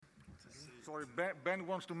Sorry, Ben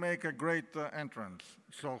wants to make a great entrance.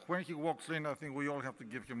 So when he walks in, I think we all have to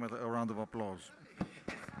give him a round of applause.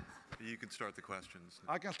 You can start the questions.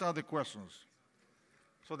 I can start the questions.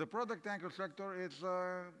 So the product tanker sector is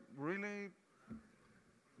really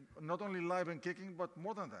not only live and kicking, but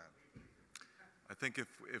more than that. I think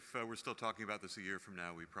if we're still talking about this a year from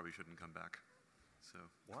now, we probably shouldn't come back. So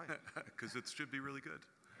why? Because it should be really good.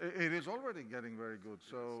 It is already getting very good.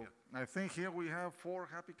 So I think here we have 4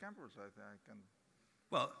 happy campers. I can.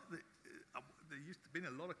 Well, there used to be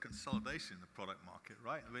a lot of consolidation in the product market,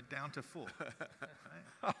 right? We're down to 4.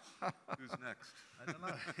 Right? Who's next? I don't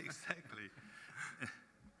know exactly.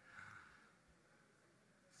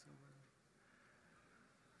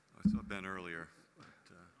 I saw Ben earlier.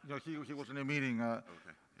 But, he was in a meeting.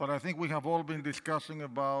 But I think we have all been discussing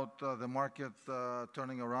about the market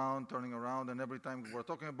turning around, and every time we're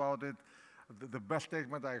talking about it, the best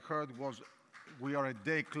statement I heard was, we are a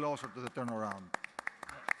day closer to the turnaround.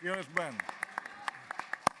 Here is Ben.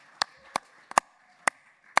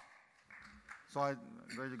 So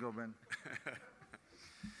there you go, Ben.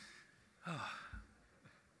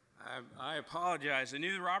 I apologize. I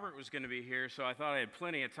knew Robert was going to be here, so I thought I had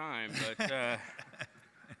plenty of time, but...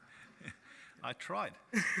 I tried.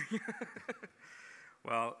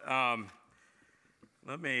 Well,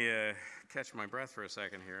 let me catch my breath for a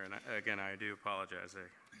second here. And again, I do apologize. I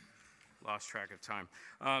lost track of time.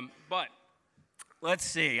 But let's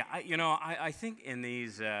see. I think in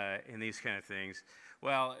these kind of things,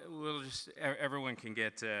 well, everyone can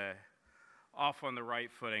get off on the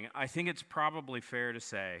right footing. I think it's probably fair to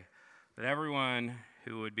say that everyone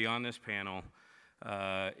who would be on this panel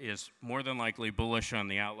is more than likely bullish on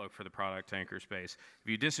the outlook for the product tanker space.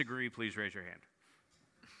 If you disagree, please raise your hand.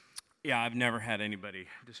 Yeah, I've never had anybody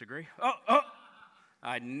disagree. Oh!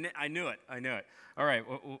 I knew it. All right,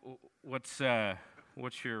 what's your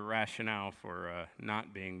rationale for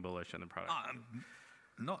not being bullish on the product?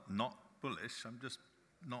 Not bullish. I'm just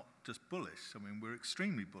not just bullish. I mean, we're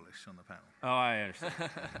extremely bullish on the panel. Oh, I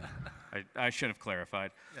understand. I should have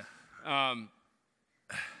clarified. Yeah.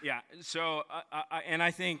 Yeah, so,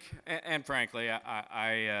 I think, and frankly,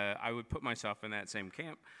 I would put myself in that same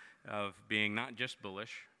camp of being not just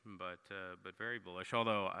bullish, but very bullish,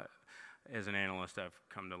 although as an analyst, I've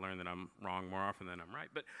come to learn that I'm wrong more often than I'm right.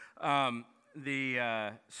 But the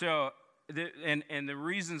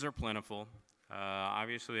reasons are plentiful.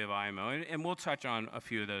 Obviously, we have IMO, and we'll touch on a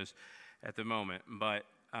few of those at the moment, but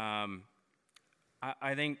I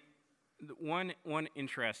think one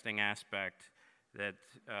interesting aspect that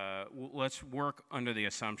let's work under the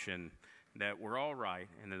assumption that we're all right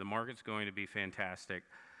and that the market's going to be fantastic.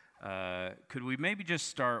 Could we maybe just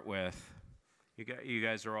start with, you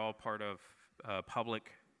guys are all part of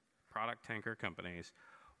public product tanker companies.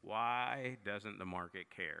 Why doesn't the market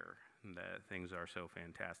care that things are so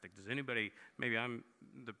fantastic? Does anybody, maybe I'm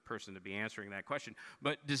the person to be answering that question,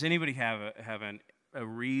 but does anybody have a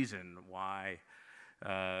reason why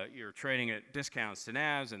you're trading at discounts to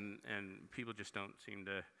NAVs, and people just don't seem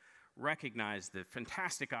to recognize the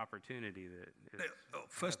fantastic opportunity that is.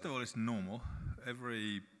 First of all, it's normal.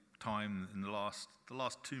 Every time in the last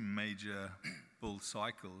 2 major bull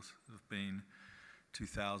cycles have been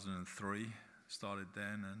 2003, started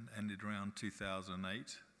then and ended around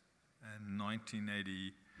 2008, and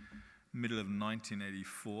middle of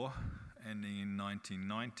 1984, ending in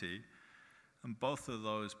 1990. And both of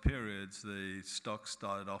those periods, the stocks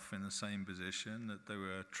started off in the same position, that they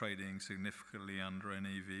were trading significantly under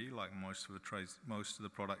NAV, like most of the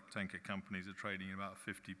product tanker companies are trading about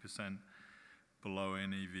 50% below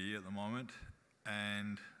NAV at the moment.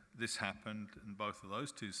 And this happened in both of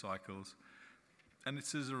those 2 cycles. And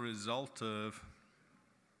it's as a result of,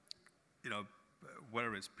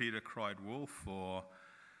 whether it's Peter cried wolf, or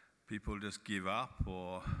people just give up,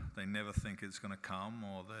 or they never think it's going to come,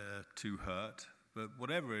 or they're too hurt. But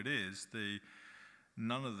whatever it is,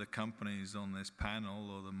 none of the companies on this panel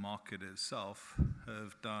or the market itself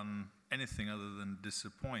have done anything other than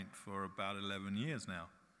disappoint for about 11 years now.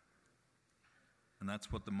 And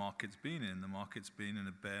that's what the market's been in. The market's been in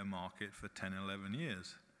a bear market for 10, 11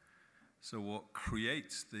 years. So what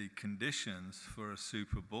creates the conditions for a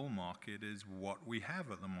super bull market is what we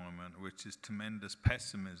have at the moment, which is tremendous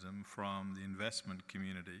pessimism from the investment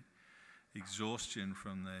community, exhaustion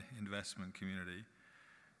from the investment community,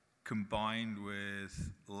 combined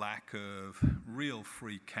with lack of real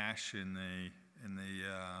free cash in the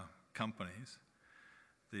companies.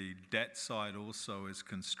 The debt side also is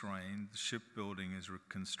constrained. The shipbuilding is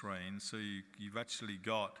constrained. So you've actually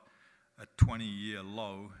got a 20-year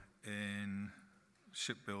low in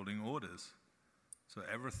shipbuilding orders. So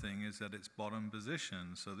everything is at its bottom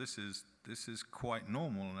position. So this is quite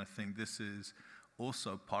normal, and I think this is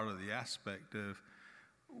also part of the aspect of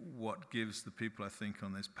what gives the people I think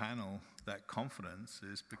on this panel that confidence,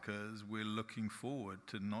 is because we're looking forward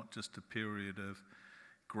to not just a period of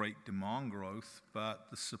great demand growth, but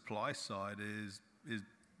the supply side is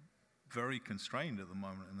very constrained at the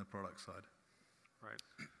moment in the product side. Right.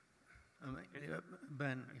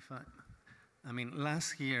 Ben, I mean,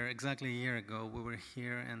 last year, exactly a year ago, we were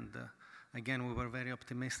here, and again, we were very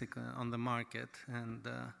optimistic on the market, and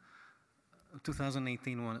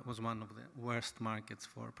 2018 was one of the worst markets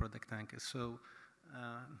for product tankers. So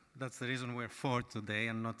that's the reason we're 4 today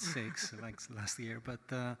and not 6 like last year.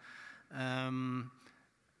 But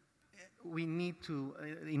we need to,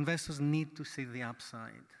 investors need to see the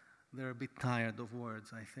upside. They're a bit tired of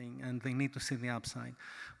words, I think, and they need to see the upside.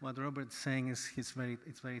 What Robert's saying is it's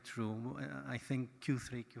very true. I think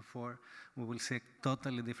Q3, Q4, we will see a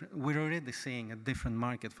totally different. We're already seeing a different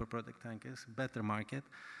market for product tankers, better market,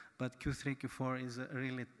 but Q3, Q4 is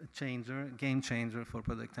really a changer, game changer for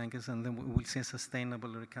product tankers, and then we'll see a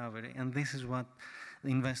sustainable recovery. And this is what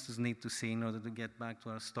the investors need to see in order to get back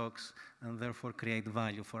to our stocks and therefore create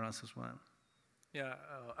value for us as well. Yeah,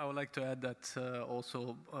 I would like to add that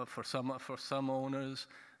also for some owners,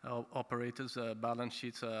 operators, balance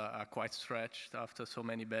sheets are quite stretched after so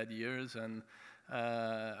many bad years, and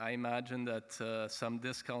I imagine that some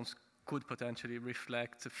discounts could potentially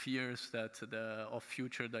reflect fears that of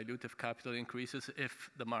future dilutive capital increases if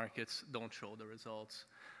the markets don't show the results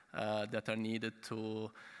that are needed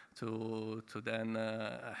to then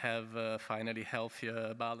have finally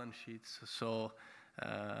healthier balance sheets. So.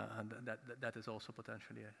 That is also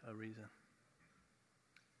potentially a reason.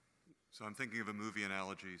 So I'm thinking of a movie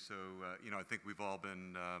analogy. So, I think we've all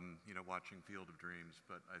been, watching Field of Dreams,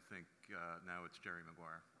 but I think now it's Jerry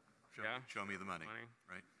Maguire. Show me the money,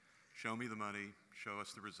 right? Show me the money, show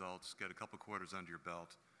us the results, get a couple quarters under your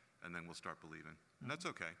belt, and then we'll start believing. And that's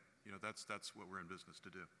okay. That's what we're in business to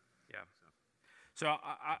do. Yeah. So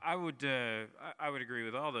I would agree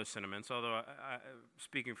with all those sentiments. Although,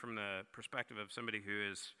 speaking from the perspective of somebody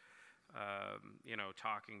who is,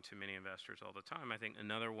 talking to many investors all the time, I think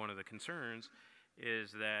another one of the concerns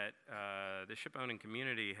is that the ship owning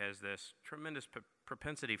community has this tremendous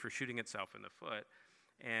propensity for shooting itself in the foot,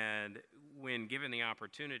 and when given the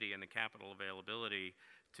opportunity and the capital availability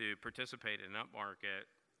to participate in an upmarket,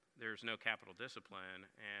 there's no capital discipline,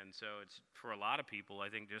 and so it's, for a lot of people, I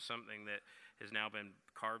think, just something that has now been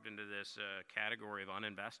carved into this category of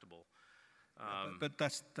uninvestable. But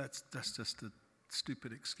that's just a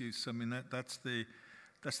stupid excuse. I mean, that's the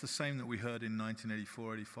same that we heard in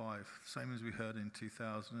 1984, 85, same as we heard in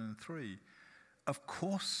 2003. Of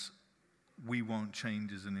course, we won't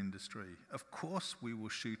change as an industry. Of course, we will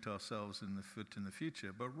shoot ourselves in the foot in the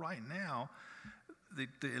future. But right now, the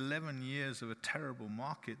 11 years of a terrible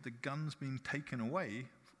market, the gun's been taken away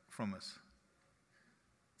from us.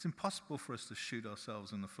 It's impossible for us to shoot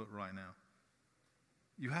ourselves in the foot right now.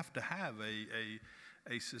 You have to have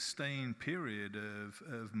a sustained period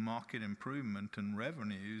of market improvement and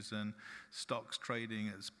revenues and stocks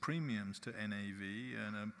trading as premiums to NAV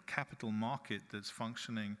and a capital market that's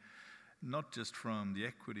functioning not just from the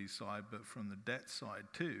equity side but from the debt side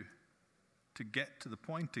too, to get to the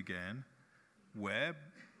point again where,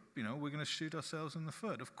 we're going to shoot ourselves in the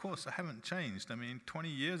foot. Of course, I haven't changed. I mean, 20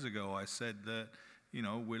 years ago, I said that,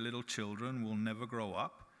 we're little children, we'll never grow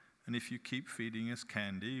up, and if you keep feeding us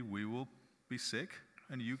candy, we will be sick,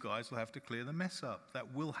 and you guys will have to clear the mess up.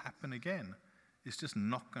 That will happen again. It's just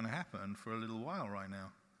not going to happen for a little while right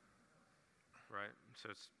now. Right. So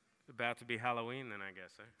it's about to be Halloween then, I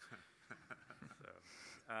guess. So,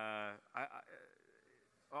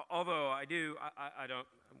 although I don't.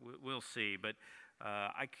 We'll see, but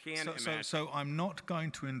I can imagine. So I'm not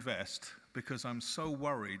going to invest because I'm so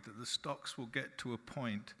worried that the stocks will get to a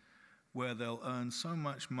point where they'll earn so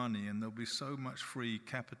much money and there'll be so much free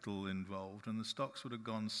capital involved, and the stocks would have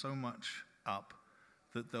gone so much up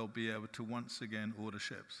that they'll be able to once again order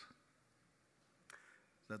ships.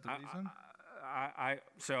 Is that the reason?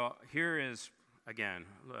 So here is, again,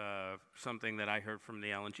 something that I heard from the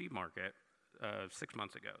LNG market 6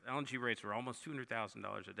 months ago. LNG rates were almost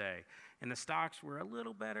 $200,000 a day, and the stocks were a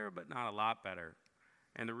little better, but not a lot better.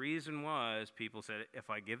 And the reason was people said, if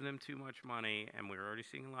I give them too much money, and we're already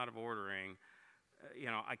seeing a lot of ordering,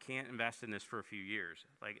 I can't invest in this for a few years.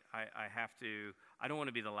 Like, I have to, I don't want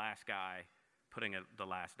to be the last guy putting the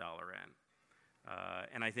last dollar in.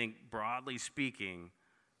 And I think broadly speaking,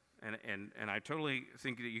 and I totally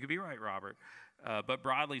think that you could be right, Robert, but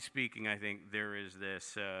broadly speaking, I think there is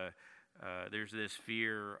this there's this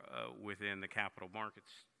fear within the capital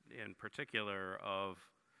markets in particular of,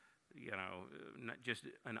 not just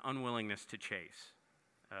an unwillingness to chase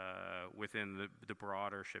within the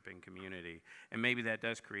broader shipping community. And maybe that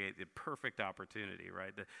does create the perfect opportunity,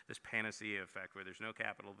 right? This panacea effect where there's no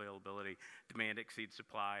capital availability, demand exceeds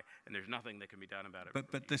supply, and there's nothing that can be done about it.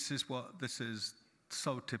 But this is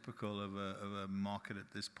so typical of a market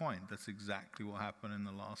at this point. That's exactly what happened in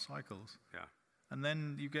the last cycles. Yeah. And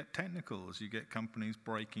then you get technicals. You get companies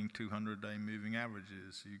breaking 200-day moving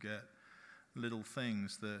averages. You get little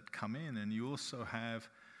things that come in. And you also have,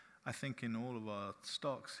 I think in all of our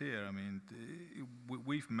stocks here, I mean,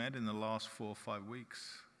 we've met in the last 4 or 5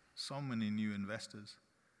 weeks so many new investors.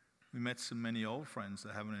 We met so many old friends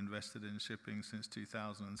that haven't invested in shipping since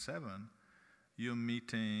 2007. You're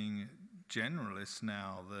meeting generalists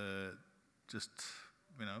now that just,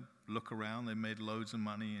 look around. They made loads of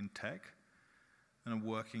money in tech and are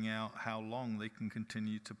working out how long they can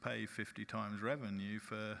continue to pay 50 times revenue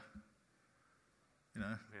for,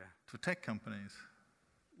 for tech companies.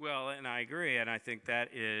 Well, and I agree, and I think that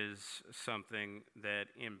is something that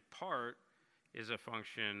in part is a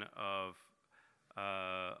function of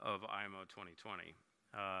IMO 2020.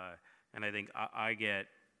 And I think I get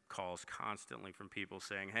calls constantly from people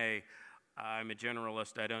saying, hey, I'm a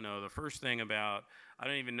generalist, I don't know the first thing about, I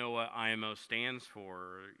don't even know what IMO stands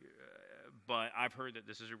for, but I've heard that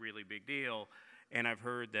this is a really big deal, and I've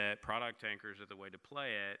heard that product tankers are the way to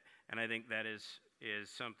play it, and I think that is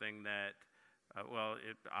something that,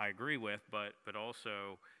 I agree with, but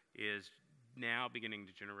also is now beginning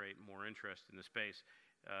to generate more interest in the space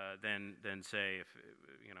than say if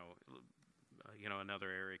another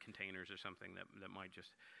area, containers or something that might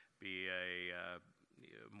just be a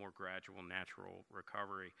more gradual, natural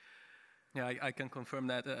recovery. Yeah, I can confirm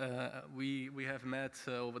that. We have met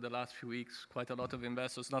over the last few weeks quite a lot of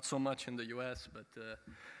investors, not so much in the US, but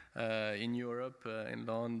in Europe, in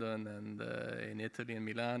London, and in Italy and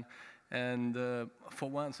Milan. And for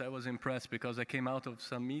once, I was impressed because I came out of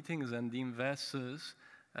some meetings and the investors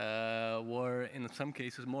were, in some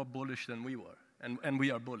cases, more bullish than we were, and we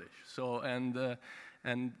are bullish. So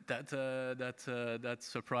and that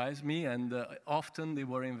surprised me. And often they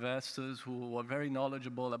were investors who were very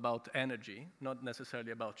knowledgeable about energy, not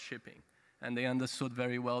necessarily about shipping, and they understood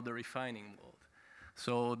very well the refining world.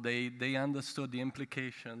 So they understood the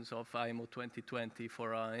implications of IMO 2020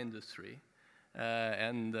 for our industry.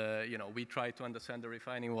 We try to understand the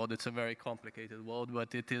refining world. It's a very complicated world,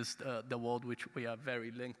 but it is the world which we are very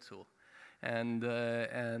linked to. And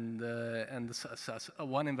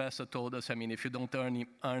one investor told us, I mean, if you don't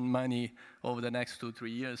earn money over the next 2-3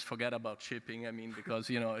 years, forget about shipping. I mean, because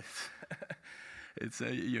it's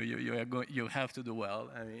you have to do well.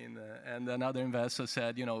 I mean, and another investor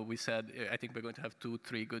said, we said, I think we're going to have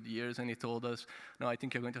 2-3 good years, and he told us, no, I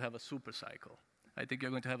think you're going to have a super cycle. I think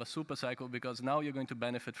you're going to have a super cycle because now you're going to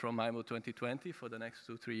benefit from IMO 2020 for the next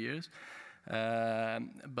 2-3 years.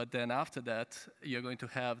 But then after that, you're going to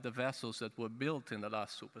have the vessels that were built in the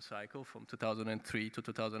last super cycle from 2003 to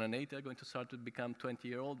 2008. They're going to start to become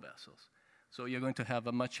 20-year-old vessels. So you're going to have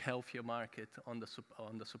a much healthier market on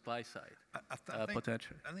the supply side,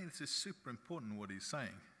 potentially. I think this is super important what he's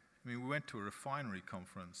saying. I mean, we went to a refinery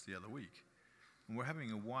conference the other week. And we're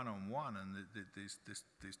having a one-on-one, and these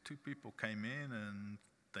two people came in and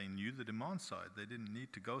they knew the demand side. They didn't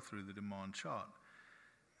need to go through the demand chart.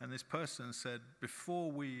 And this person said,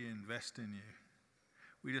 before we invest in you,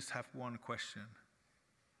 we just have one question.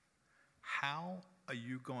 How are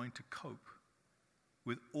you going to cope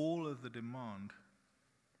with all of the demand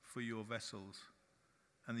for your vessels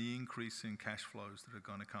and the increase in cash flows that are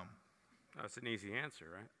going to come? That's an easy answer,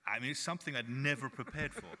 right? I mean, it's something I'd never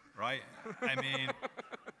prepared for, right? I mean,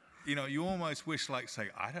 you almost wish, say,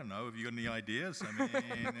 I don't know, have you got any ideas? I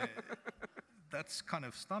mean, that's kind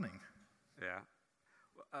of stunning. Yeah.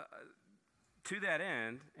 To that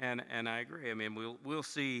end, and I agree. I mean, we'll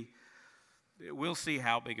see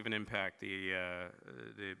how big of an impact the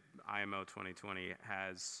IMO 2020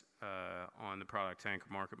 has on the product tanker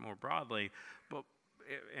market more broadly, but.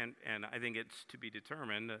 And I think it's to be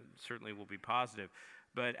determined. Certainly will be positive,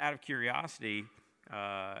 but out of curiosity,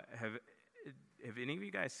 have any of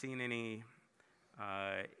you guys seen any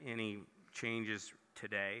changes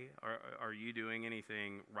today? Are you doing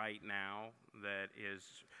anything right now that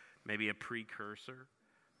is maybe a precursor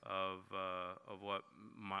of what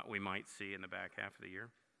we might see in the back half of the year?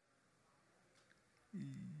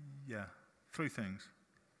 Yeah, 3 things.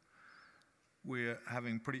 We're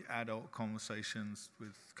having pretty adult conversations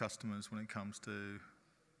with customers when it comes to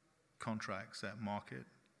contracts at market.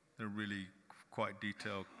 They're really quite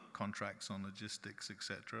detailed contracts on logistics,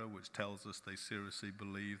 etc., which tells us they seriously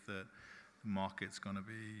believe that the market's going to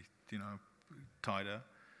be, tighter.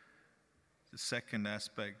 The second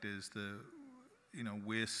aspect is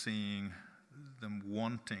we're seeing them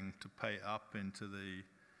wanting to pay up into the,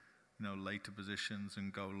 later positions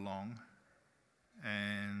and go long.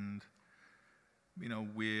 And,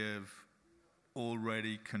 we've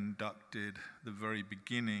already conducted the very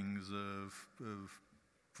beginnings of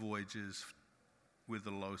voyages with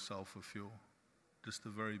the low sulfur fuel, just the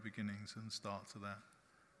very beginnings and starts of that.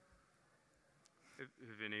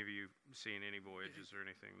 Have any of you seen any voyages or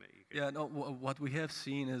anything that you could... Yeah, no, what we have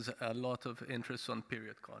seen is a lot of interest on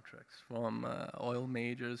period contracts from oil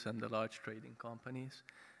majors and the large trading companies.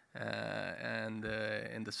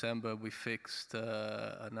 In December, we fixed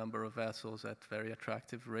a number of vessels at very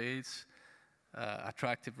attractive rates,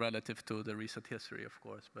 attractive relative to the recent history, of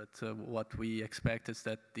course. But what we expect is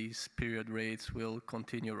that these period rates will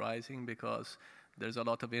continue rising because there's a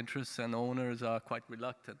lot of interest, and owners are quite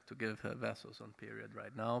reluctant to give vessels on period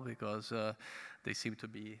right now because they seem to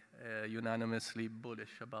be unanimously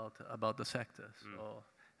bullish about the sector. So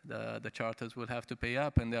the charters will have to pay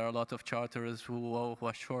up, and there are a lot of charterers who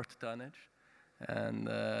are short tonnage and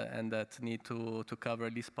that need to cover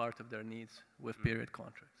at least part of their needs with period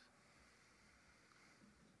contracts.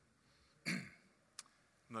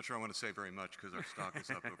 I'm not sure I want to say very much because our stock is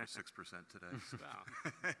up over 6% today. So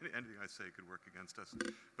anything I say could work against us.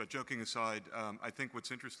 But joking aside, I think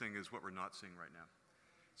what's interesting is what we're not seeing right now.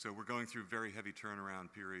 So we're going through very heavy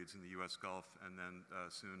turnaround periods in the U.S. Gulf and then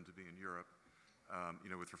soon to be in Europe,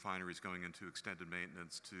 with refineries going into extended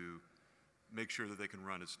maintenance to make sure that they can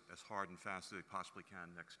run as hard and fast as they possibly can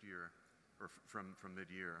next year or from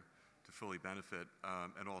mid-year to fully benefit,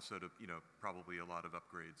 and also to, probably a lot of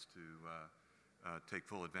upgrades to take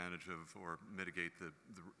full advantage of or mitigate the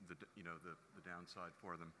downside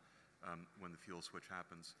for them when the fuel switch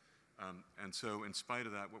happens. And so in spite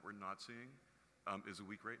of that, what we're not seeing is a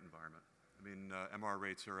weak rate environment. I mean, MR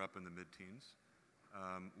rates are up in the mid-teens.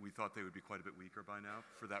 We thought they would be quite a bit weaker by now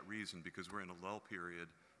for that reason, because we're in a lull period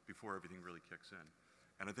before everything really kicks in.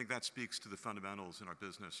 And I think that speaks to the fundamentals in our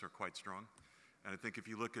business are quite strong. And I think if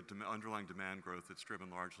you look at underlying demand growth, it's driven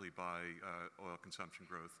largely by oil consumption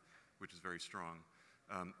growth, which is very strong.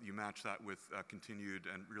 You match that with continued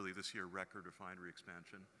and really this year record refinery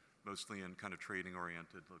expansion, mostly in kind of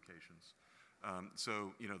trading-oriented locations.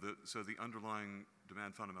 So the underlying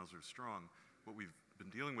demand fundamentals are strong. What we've been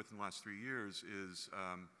dealing with in the last 3 years is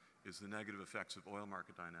the negative effects of oil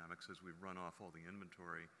market dynamics as we've run off all the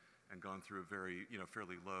inventory and gone through a very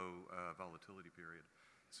fairly low volatility period.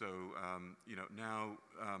 So now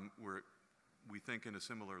we think in a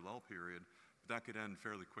similar lull period. That could end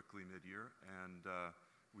fairly quickly mid-year, and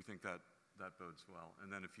we think that bodes well. And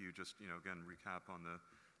then if you just, again, recap on the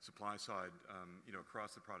supply side,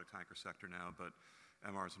 across the product tanker sector now, but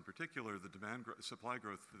MRs in particular, the supply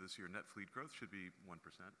growth for this year, net fleet growth should be 1%,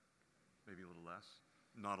 maybe a little less,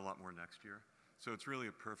 not a lot more next year. So it's really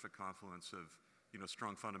a perfect confluence of,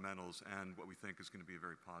 strong fundamentals and what we think is going to be a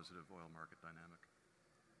very positive oil market dynamic.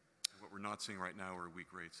 What we're not seeing right now are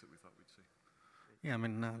weak rates that we thought we'd see. Yeah, I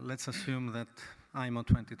mean, let's assume that IMO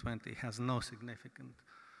 2020 has no significant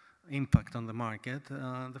impact on the market.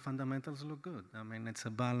 The fundamentals look good. I mean, it's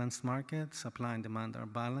a balanced market. Supply and demand are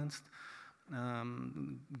balanced.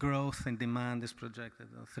 Growth in demand is projected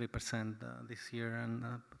 3% this year and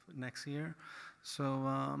next year.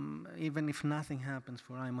 So even if nothing happens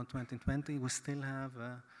for IMO 2020, we still have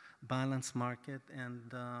a balanced market,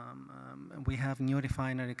 and we have new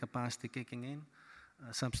refinery capacity kicking in.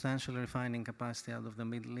 Substantial refining capacity out of the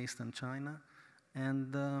Middle East and China,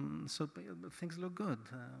 and so things look good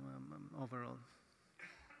overall.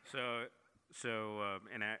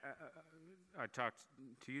 And I talked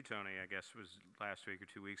to you, Tony, I guess it was last week or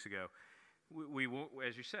 2 weeks ago. We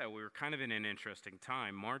as you said, we were kind of in an interesting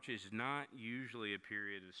time. March is not usually a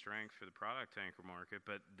period of strength for the product tanker market,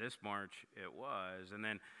 but this March it was, and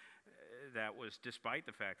then that was despite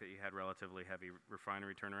the fact that you had relatively heavy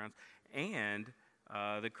refinery turnarounds, and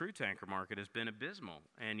the crude tanker market has been abysmal,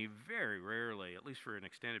 and you very rarely, at least for an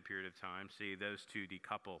extended period of time, see those two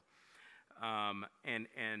decouple. And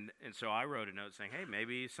so I wrote a note saying, hey,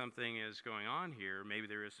 maybe something is going on here. Maybe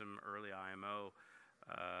there is some early IMO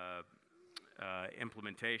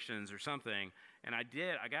implementations or something. And I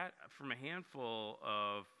got from a handful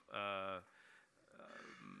of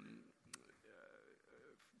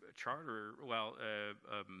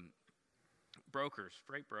brokers,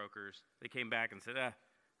 freight brokers, they came back and said,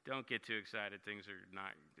 don't get too excited. Things are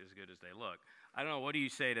not as good as they look. I don't know. What do you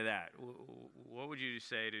say to that? What would you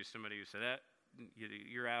say to somebody who said,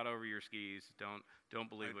 you're out over your skis. Don't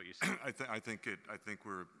believe what you see. I think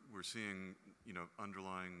we're seeing, you know,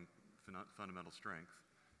 underlying fundamental strength,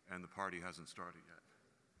 and the party hasn't started yet.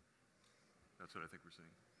 That's what I think we're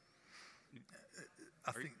seeing.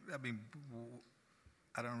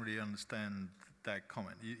 I don't really understand that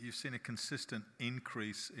comment. You've seen a consistent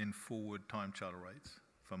increase in forward time charter rates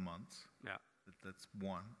for months. Yeah. That's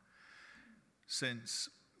one. Since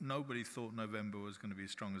nobody thought November was going to be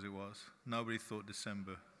as strong as it was, nobody thought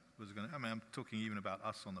December was going to. I mean, I'm talking even about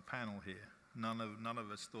us on the panel here. None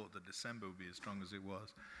of us thought that December would be as strong as it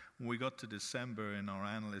was. When we got to December in our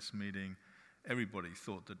analyst meeting, everybody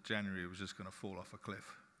thought that January was just going to fall off a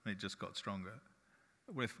cliff, and it just got stronger.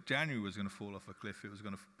 If January was going to fall off a cliff, it was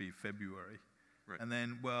going to be February. Right. And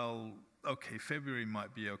then, well, okay, February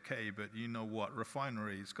might be okay, but you know what?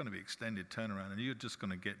 Refinery is going to be extended turnaround, and you're just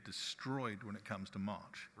going to get destroyed when it comes to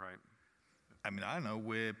March. Right. I mean, I don't know.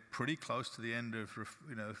 We're pretty close to the end of,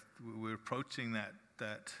 we're approaching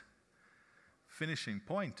that finishing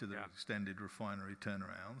point to the extended refinery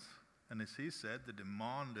turnarounds. And as he said, the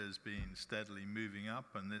demand has been steadily moving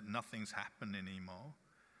up, and that nothing's happened anymore.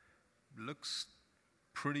 Looks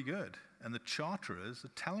pretty good. And the charterers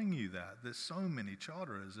are telling you that. There's so many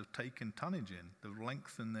charterers have taken tonnage in, they've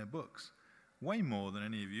lengthened their books. Way more than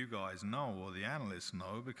any of you guys know or the analysts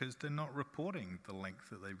know, because they're not reporting the length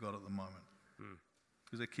that they've got at the moment.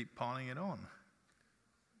 Because they keep piling it on.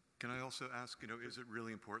 Can I also ask, you know, is it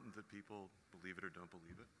really important that people believe it or don't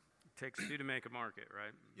believe it? It takes two to make a market,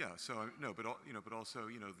 right? Yeah. So no, but also,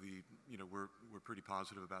 we're pretty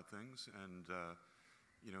positive about things, and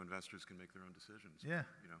investors can make their own decisions. Yeah.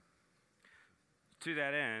 You know. To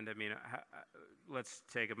that end, I mean, let's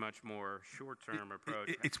take a much more short-term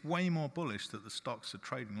approach. It's way more bullish that the stocks are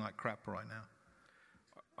trading like crap right now.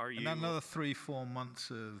 Are you? And another 3-4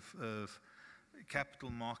 months of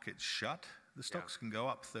capital markets shut, the stocks can go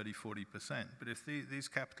up 30-40%. But if these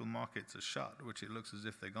capital markets are shut, which it looks as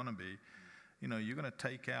if they're going to be, you're going to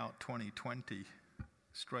take out 2020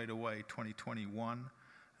 straight away, 2021,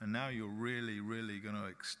 and now you're really, really going to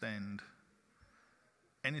extend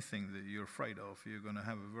anything that you're afraid of. You're going to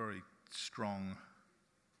have a very strong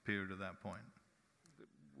period at that point.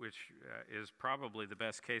 Which is probably the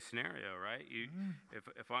best case scenario, right?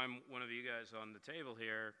 If I'm one of you guys on the table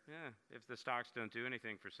here, if the stocks don't do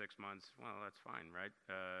anything for 6 months, well, that's fine, right?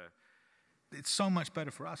 It's so much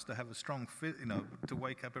better for us to have a strong fit, to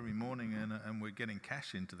wake up every morning and we're getting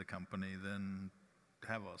cash into the company than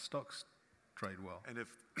have our stocks trade well. And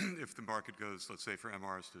if the market goes, let's say for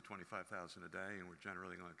MRs to 25,000 a day, and we're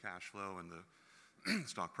generating on cash flow, and the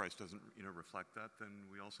stock price doesn't reflect that, then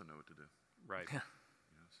we also know what to do. Right. Yeah.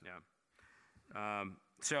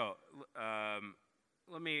 So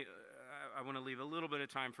let me. I want to leave a little bit of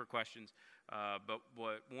time for questions, but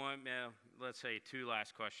let's say 2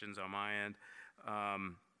 last questions on my end.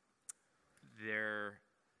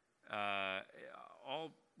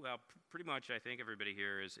 Pretty much, I think everybody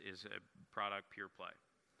here is a product pure play.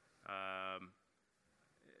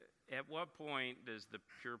 At what point does the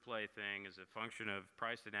pure play thing, as a function of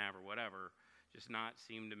price to NAV or whatever, just not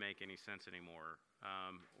seem to make any sense anymore?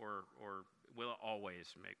 Or will it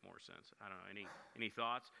always make more sense? I don't know. Any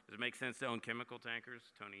thoughts? Does it make sense to own chemical tankers?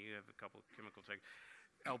 Tony, you have a couple of chemical tankers.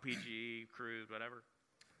 LPG, crude, whatever?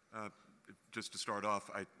 Just to start off,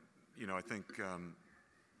 I think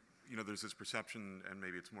there's this perception, and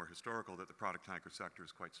maybe it's more historical, that the product tanker sector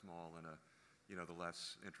is quite small and the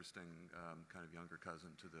less interesting kind of younger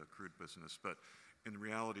cousin to the crude business. But in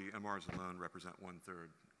reality, MRs alone represent 1/3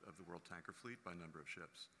 of the world tanker fleet by number of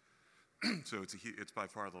ships. So it's by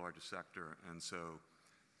far the largest sector, and so,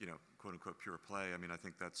 quote unquote pure play. I mean, I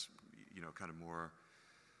think that's kind of more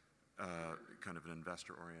kind of an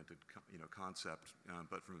investor-oriented concept.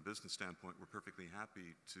 But from a business standpoint, we're perfectly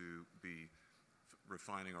happy to be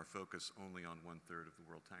refining our focus only on 1/3 of the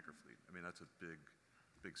world tanker fleet. I mean, that's a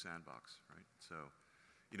big sandbox, right? So,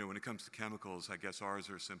 when it comes to chemicals, I guess ours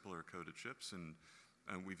are simpler coated ships, and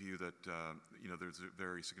we view that there's a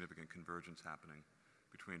very significant convergence happening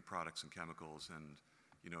between products and chemicals, and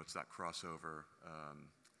it's that crossover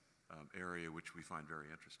area which we find very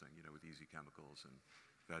interesting, with easy chemicals and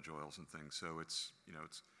veg oils and things. So it's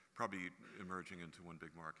probably emerging into one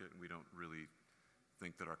big market, and we don't really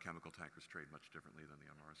think that our chemical tankers trade much differently than the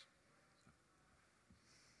MRs.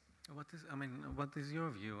 What is your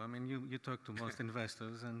view? I mean, you talk to most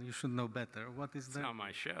investors, and you should know better. What is that? It's not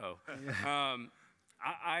my show.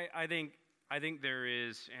 I think there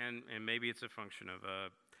is, and maybe it's a function of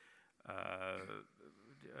a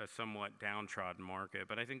somewhat downtrodden market,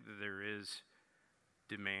 but I think that there is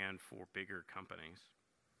demand for bigger companies.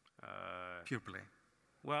 Pure play.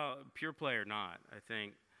 Well, pure play or not, I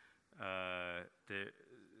think I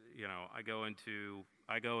go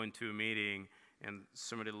into a meeting and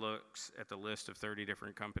somebody looks at the list of 30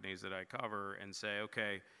 different companies that I cover and say,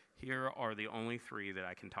 okay, here are the only 3 that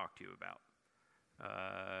I can talk to you about.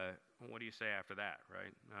 What do you say after that,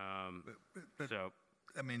 right? But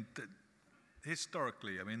I mean,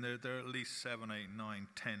 historically, I mean, there are at least 7, 8, 9,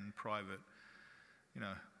 10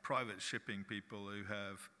 private shipping people who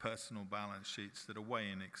have personal balance sheets that are way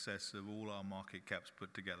in excess of all our market caps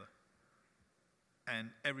put together. And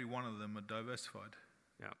every one of them are diversified.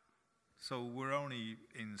 Yeah. So we're only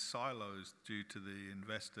in silos due to the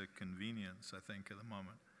investor convenience, I think, at the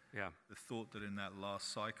moment. Yeah. The thought that in that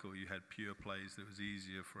last cycle you had pure plays that was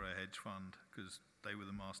easier for a hedge fund because they were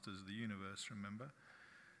the masters of the universe, remember?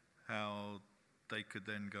 How they could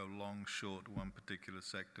then go long, short one particular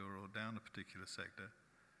sector or down a particular sector.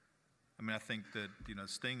 I mean, I think that,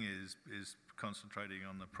 Sting is concentrating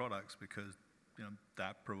on the products because,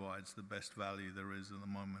 that provides the best value there is at the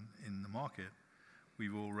moment in the market.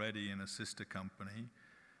 We've already, in a sister company,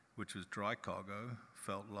 which was dry cargo,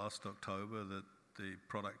 felt last October that the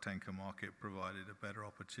product tanker market provided a better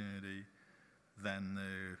opportunity than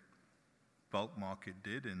the bulk market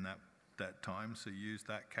did in that time, so use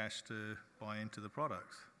that cash to buy into the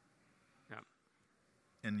products. Yeah.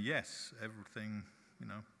 And yes, everything,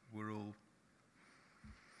 we're all...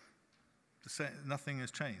 nothing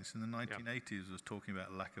has changed. In the 1980s, was talking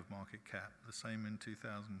about lack of market cap. The same in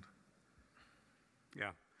 2000.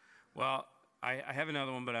 Yeah. Well, I have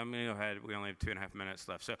another one, but I'm going to go ahead. We only have 2.5 minutes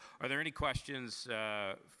left. So are there any questions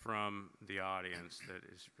from the audience that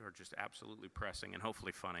are just absolutely pressing and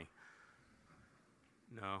hopefully funny?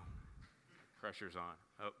 No? Pressure's on.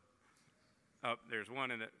 Oh, there's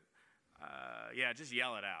one in it. Yeah, just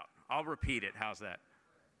yell it out. I'll repeat it. How's that?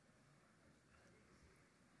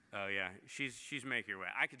 Oh, yeah. She's making her way.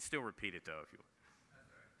 I could still repeat it, though, if you want.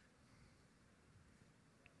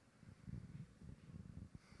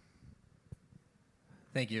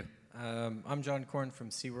 Thank you. I'm John Korn from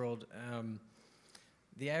SeaWorld.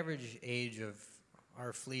 The average age of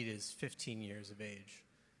our fleet is 15 years of age.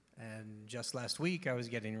 And just last week, I was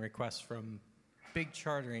getting requests from big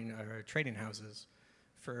chartering or trading houses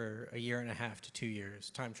for 1.5 to 2 years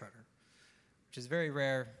time charter, which is very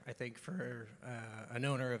rare, I think, for an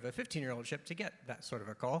owner of a 15-year-old ship to get that sort of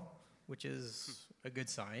a call, which is a good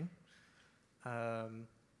sign.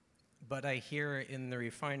 But I hear in the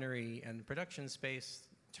refinery and production space,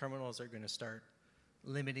 terminals are going to start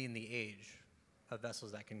limiting the age of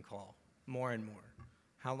vessels that can call more and more.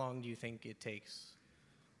 How long do you think it takes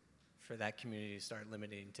for that community to start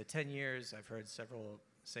limiting to 10 years? I've heard several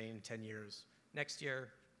saying 10 years next year.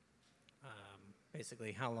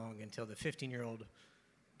 Basically, how long until the 15-year-old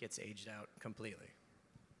gets aged out completely,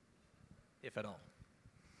 if at all?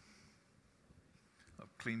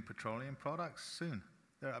 Clean petroleum products soon.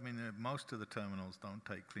 Most of the terminals don't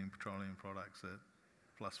take clean petroleum products at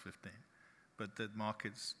plus 15. But that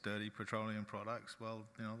market's dirty petroleum products, well,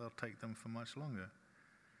 they'll take them for much longer.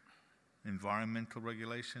 Environmental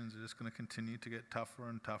regulations are just going to continue to get tougher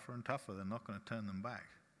and tougher and tougher. They're not going to turn them back.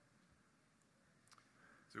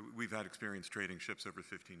 So we've had experience trading ships over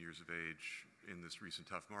 15 years of age in this recent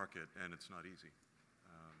tough market, and it's not easy.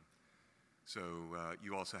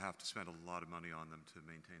 You also have to spend a lot of money on them to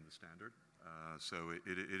maintain the standard. So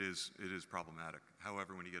it is problematic.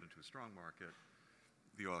 However, when you get into a strong market,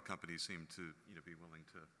 the oil companies seem to be willing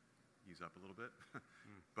to ease up a little bit.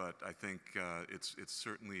 But I think it's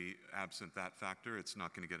certainly absent that factor. It's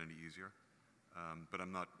not going to get any easier. But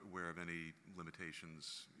I'm not aware of any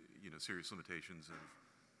limitations, serious limitations of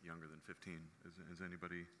younger than 15. Is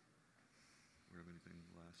anybody aware of anything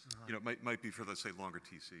less? It might be for, let's say, longer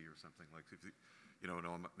TC or something. Like if an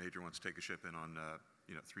oil major wants to take a ship in on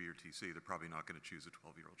 3-year TC, they're probably not going to choose a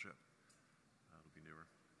 12-year-old ship. It'll be newer.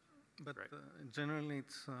 But generally,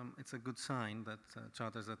 it's a good sign that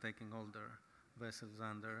charters are taking older vessels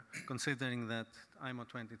under, considering that IMO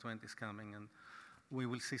 2020 is coming and we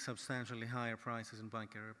will see substantially higher prices in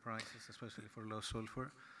bunker prices, especially for low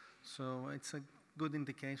sulfur. So it's a good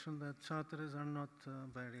indication that charterers are not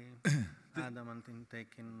very adamant in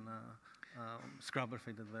taking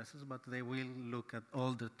scrubber-fitted vessels, but they will look at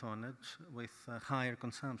older tonnage with higher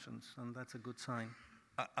consumptions, and that's a good sign.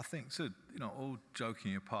 I think, so, all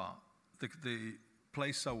joking apart, the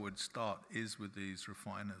place I would start is with these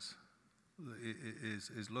refiners.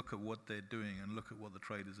 Is look at what they're doing and look at what the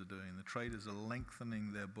traders are doing. The traders are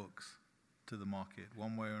lengthening their books to the market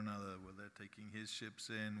one way or another, whether they're taking his ships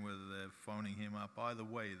in, whether they're phoning him up. Either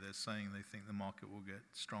way, they're saying they think the market will get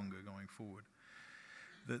stronger going forward.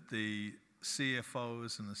 That the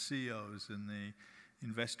CFOs and the CEOs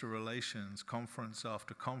investor relations, conference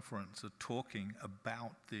after conference, are talking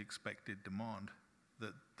about the expected demand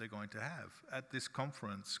that they're going to have. At this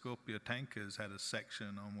conference, Scorpio Tankers had a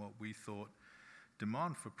section on what we thought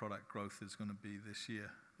demand for product growth is going to be this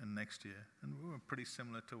year and next year. And we were pretty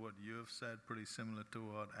similar to what you have said, pretty similar to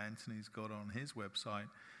what Anthony's got on his website.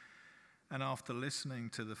 And after listening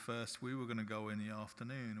to the first, we were going to go in the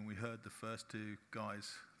afternoon, and we heard the first two guys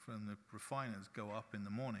from the refiners go up in the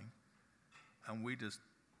morning, and we just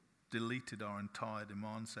deleted our entire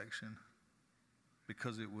demand section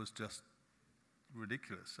because it was just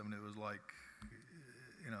ridiculous. I mean, it was like,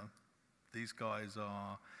 you know, these guys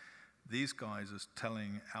are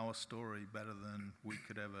telling our story better than we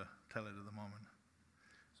could ever tell it at the moment.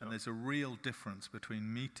 And there's a real difference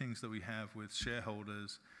between meetings that we have with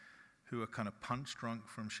shareholders who are kind of punch drunk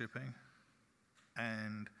from shipping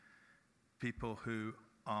and people who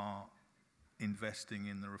are investing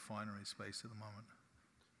in the refinery space at the moment.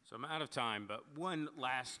 So I'm out of time, but one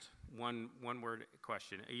last one-word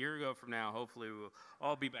question. A year ago from now, hopefully we'll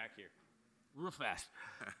all be back here. Real fast.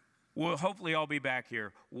 We'll hopefully all be back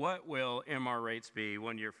here. What will MR rates be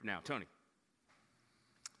 1 year from now? Tony.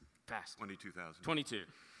 Fast. 22,000. 22.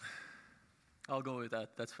 I'll go with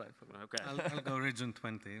that. That's fine for me. Okay. I'll go region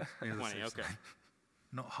 20. 20, okay.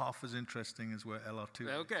 Not half as interesting as where LR2 is.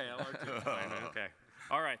 Okay, LR2. Fine, okay.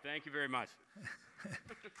 All right, thank you very much. Thank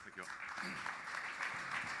you.